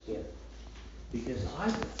Because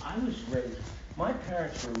I was raised, my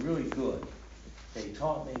parents were really good. They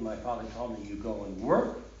taught me, my father taught me, you go and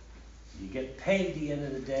work, you get paid at the end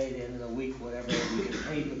of the day, the end of the week, whatever, you get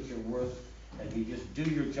paid what you're worth, and you just do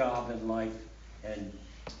your job in life, and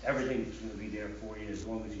everything's going to be there for you as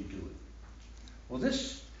long as you do it. Well,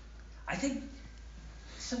 this, I think,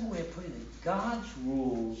 a simple way of putting it, God's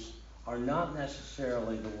rules are not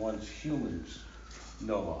necessarily the ones humans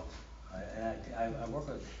know of. I work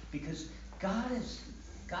with it because God is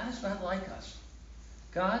not like us.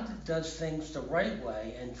 God does things the right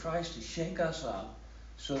way and tries to shake us up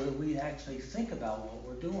so that we actually think about what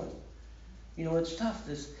we're doing. You know, it's tough.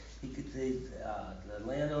 The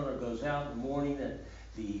landowner goes out in the morning and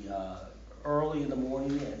early in the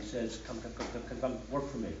morning and says, come, work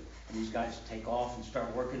for me. And these guys take off and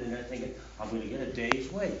start working, and they're thinking, I'm going to get a day's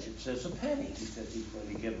wage. It says a penny, he says he's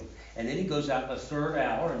going to give them. And then he goes out the third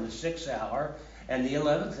hour and the sixth hour and the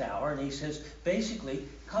 11th hour, and he says, basically,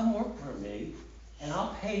 come work for me, and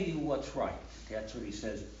I'll pay you what's right. That's what he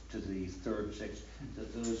says to the third, sixth,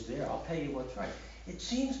 those there. I'll pay you what's right. It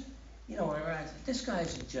seems, you know, this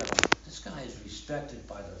guy's a gentleman. This guy is respected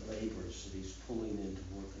by the laborers that he's pulling in to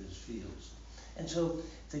work in his fields. And so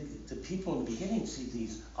the people in the beginning see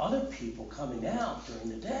these other people coming out during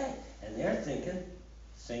the day, and they're thinking,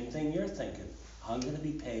 same thing you're thinking. I'm going to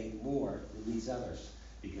be paid more than these others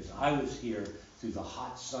because I was here through the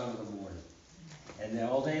hot sun of the morning. And then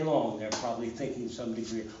all day long, they're probably thinking some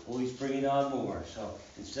degree, oh, he's bringing on more. So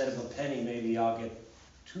instead of a penny, maybe I'll get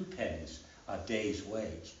 2 pennies a day's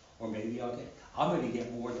wage. Or maybe I'm going to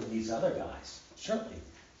get more than these other guys. Certainly,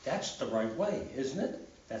 that's the right way, isn't it?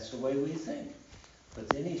 That's the way we think. But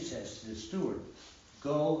then he says to the steward,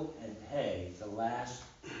 go and pay the last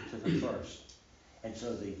to the first. And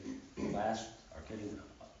so the last are getting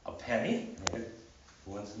a penny. And the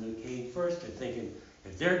ones who came first, they're thinking,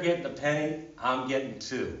 if they're getting a penny, I'm getting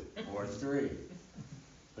 2 or 3.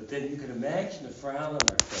 But then you can imagine the frown on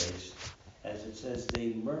their face as it says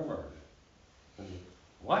they murmured.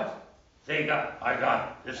 What? I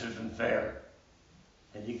got, this isn't fair.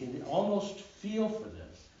 And you can almost feel for them.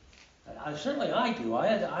 Certainly I do.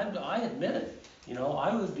 I admit it. You know,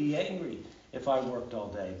 I would be angry if I worked all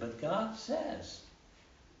day. But God says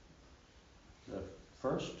the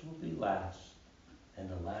first will be last, and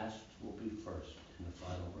the last will be first in the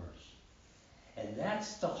final verse. And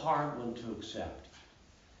that's the hard one to accept.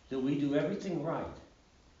 That we do everything right,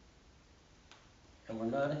 and we're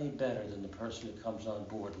not any better than the person who comes on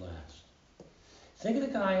board last. Think of the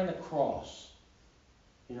guy on the cross.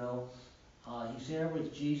 You know, he's there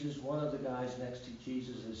with Jesus. One of the guys next to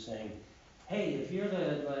Jesus is saying, hey, if you're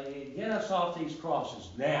get us off these crosses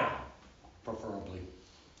now, preferably.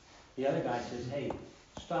 The other guy says, hey,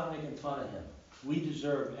 stop making fun of him. We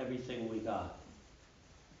deserve everything we got.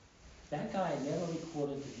 That guy never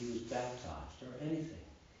recorded that he was baptized or anything.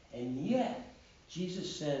 And yet,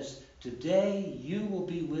 Jesus says, today you will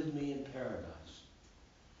be with me in paradise.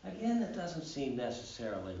 Again, that doesn't seem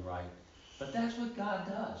necessarily right, but that's what God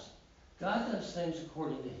does. God does things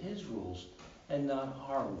according to his rules and not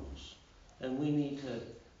our rules. And we need to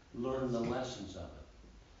learn the lessons of it.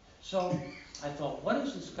 So I thought, what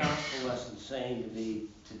is this gospel lesson saying to me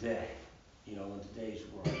today, you know, in today's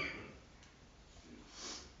world?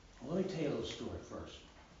 Well, let me tell you a little story first.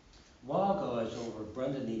 A while ago, I was over,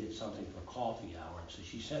 Brenda needed something for coffee hour, and so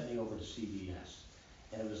she sent me over to CVS.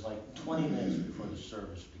 And it was like 20 minutes before the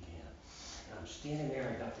service began. And I'm standing there,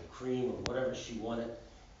 I got the cream or whatever she wanted,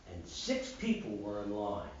 and 6 people were in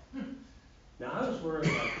line. Now, I was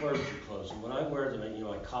wearing my clergy clothes, and when I wear them, you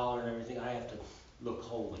know, my collar and everything, I have to look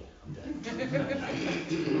holy.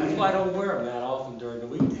 That's why I don't wear them that often during the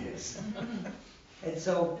weekdays. And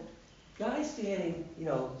so, guy standing, you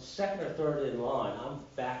know, second or third in line, I'm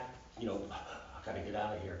back, you know, I gotta get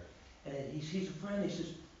out of here. And he sees a friend, he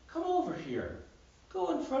says, come over here,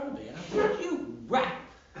 go in front of me. And I'm like, you rat!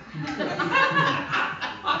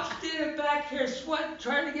 I'm standing back here sweating,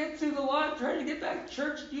 trying to get through the line, trying to get back to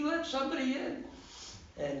church, and you let somebody in.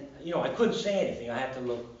 And, you know, I couldn't say anything, I had to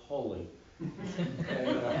look holy.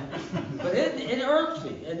 But it irked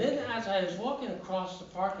me. And then as I was walking across the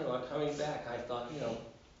parking lot coming back, I thought, you know,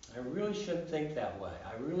 I really shouldn't think that way.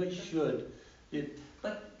 I really should.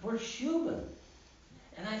 But we're human.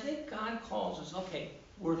 And I think God calls us, okay,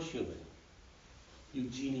 we're human.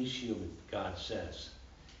 Eugenie's human, God says.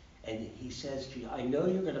 And he says to you, I know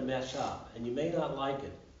you're going to mess up, and you may not like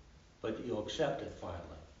it, but you'll accept it finally.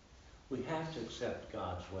 We have to accept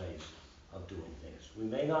God's ways of doing things. We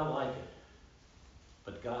may not like it,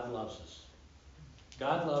 but God loves us.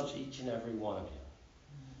 God loves each and every one of you.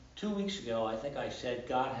 2 weeks ago, I think I said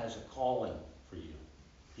God has a calling for you,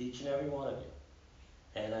 each and every one of you.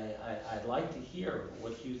 And I'd like to hear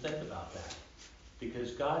what you think about that.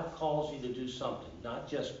 Because God calls you to do something, not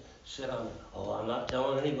just sit on, oh, I'm not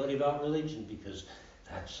telling anybody about religion because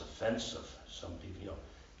that's offensive. Some people,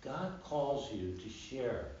 God calls you to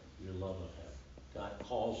share your love of Him. God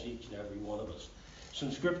calls each and every one of us.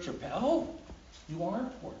 Some scripture, you are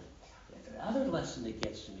important. The other lesson that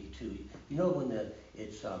gets to me too,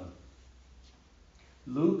 it's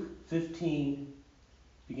Luke 15,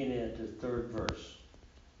 beginning at the 3rd verse.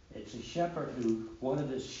 It's a shepherd who, one of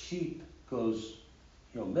his sheep goes,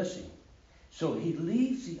 missing. So he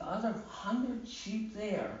leaves the other 100 sheep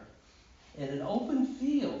there in an open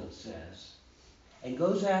field, it says, and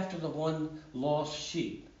goes after the one lost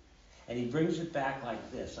sheep. And he brings it back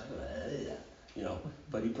like this.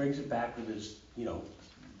 But he brings it back with his,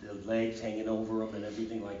 the legs hanging over him and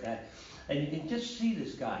everything like that. And you can just see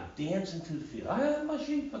this guy dancing through the field. I got my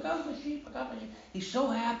sheep, I got my sheep, I got my sheep. He's so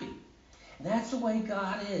happy. And that's the way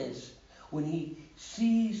God is when He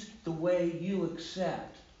sees the way you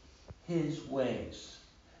accept His ways.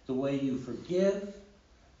 The way you forgive,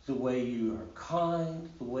 the way you are kind,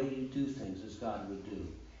 the way you do things as God would do.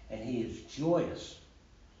 And He is joyous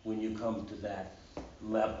when you come to that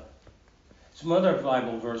level. Some other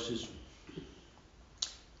Bible verses.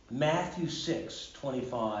 Matthew 6,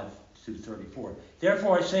 25 to 34.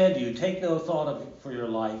 Therefore I say unto you, take no thought for your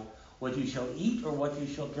life, what you shall eat or what you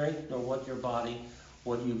shall drink, nor what your body,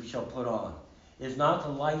 what you shall put on. Is not the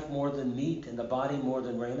life more than meat, and the body more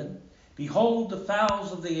than raiment? Behold the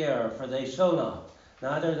fowls of the air, for they sow not,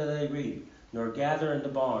 neither do they reap, nor gather into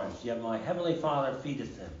barns, yet my heavenly Father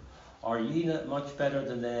feedeth them. Are ye not much better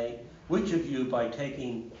than they? Which of you, by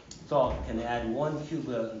taking thought, can add 1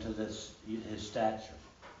 cubit unto his stature?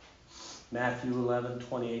 Matthew 11,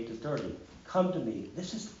 28 to 30. Come to me.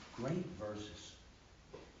 This is great verses.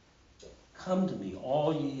 Come to me,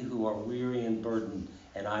 all ye who are weary and burdened,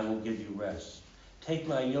 and I will give you rest. Take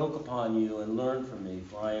my yoke upon you and learn from me,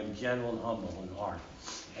 for I am gentle and humble in heart,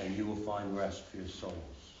 and you will find rest for your souls.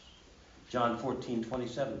 John 14,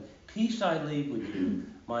 27. Peace I leave with you,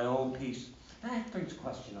 my own peace. That brings a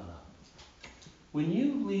question up. When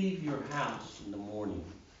you leave your house in the morning,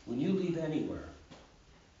 when you leave anywhere,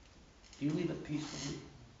 do you leave it peacefully?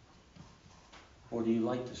 Or do you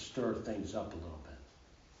like to stir things up a little bit?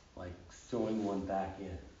 Like throwing one back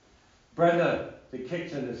in. Brenda, the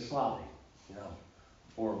kitchen is sloppy,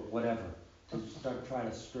 or whatever. To start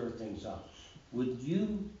trying to stir things up. Do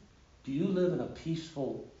you live in a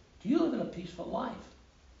peaceful life?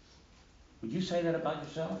 Would you say that about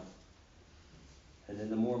yourself? And then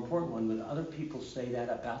the more important one, would other people say that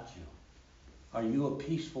about you? Are you a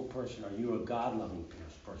peaceful person? Are you a God-loving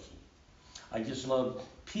person? I just love,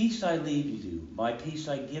 peace I leave with you, my peace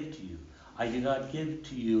I give to you. I do not give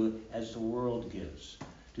to you as the world gives.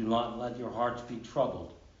 Do not let your hearts be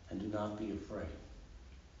troubled, and do not be afraid.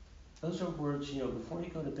 Those are words, before you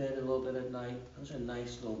go to bed a little bit at night, those are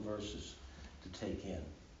nice little verses to take in.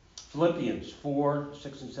 Philippians 4,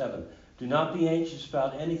 6, and 7. Do not be anxious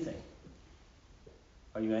about anything.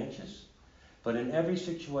 Are you anxious? But in every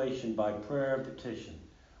situation, by prayer and petition,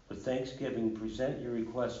 with thanksgiving, present your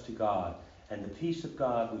requests to God, and the peace of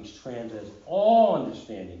God, which transcends all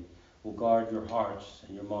understanding, will guard your hearts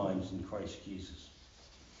and your minds in Christ Jesus.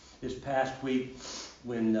 This past week,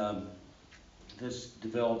 when this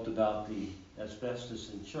developed about the asbestos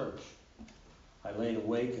in church, I laid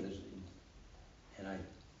awake and I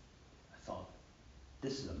thought,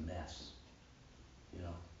 this is a mess,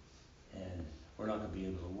 and we're not going to be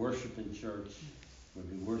able to worship in church. We're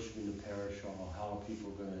going to be worshiping the parish hall. How are people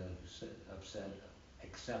going to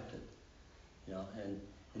accept it?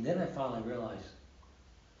 And then I finally realized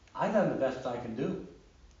I've done the best I can do.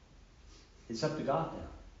 It's up to God now.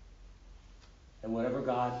 And whatever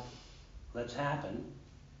God lets happen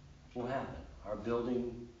will happen. Our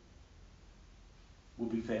building will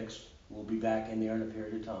be fixed. We'll be back in there in a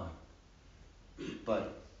period of time.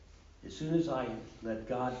 But as soon as I let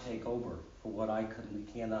God take over for what I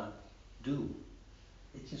cannot do,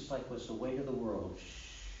 it's just like what's the weight of the world.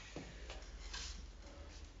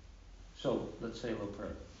 So let's say a little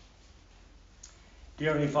prayer.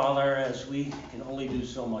 Dear Heavenly Father, as we can only do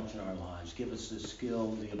so much in our lives, give us the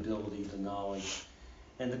skill, the ability, the knowledge,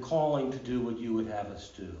 and the calling to do what you would have us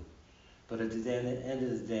do. But at the end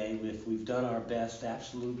of the day, if we've done our best,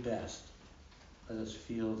 absolute best, let us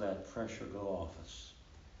feel that pressure go off us.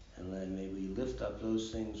 And then may we lift up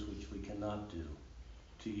those things which we cannot do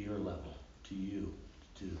to your level, to you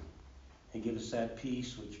to do. And give us that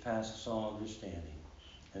peace which passes all understanding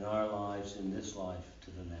in our lives, in this life,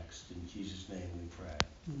 to the next. In Jesus' name we pray.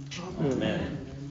 Amen.